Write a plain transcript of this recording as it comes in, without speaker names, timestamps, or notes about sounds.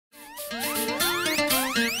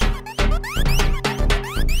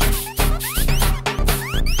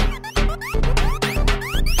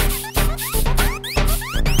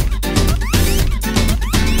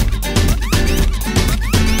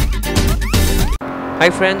Hi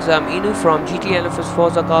friends, I'm Inu from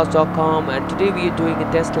GTNFSForzacars.com, and today we are doing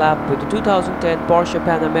a test lap with the 2010 Porsche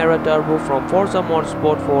Panamera Turbo from Forza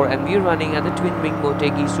Motorsport 4, and we are running at the twin-wing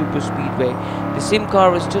Motegi Super Speedway. The sim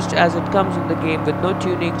car is just as it comes in the game with no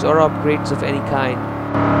tunings or upgrades of any kind.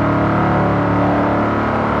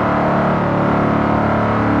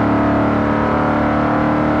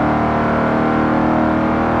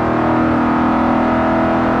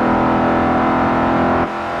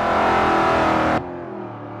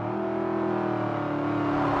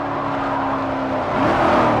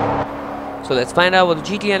 So let's find out what the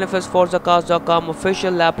GTNFSForzacars.com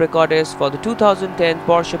official lap record is for the 2010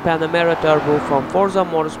 Porsche Panamera Turbo from Forza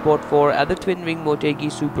Motorsport 4 at the twin-wing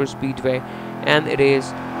Motegi Super Speedway, and it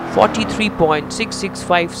is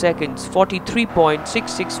 43.665 seconds.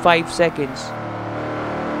 43.665 seconds.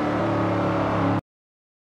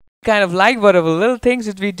 Kind of like whatever little things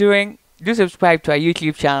that we're doing, do subscribe to our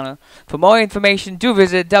YouTube channel. For more information, do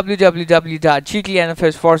visit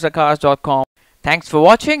www.gtnfsforzacars.com. Thanks for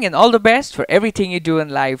watching and all the best for everything you do in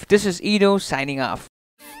life. This is Eno signing off.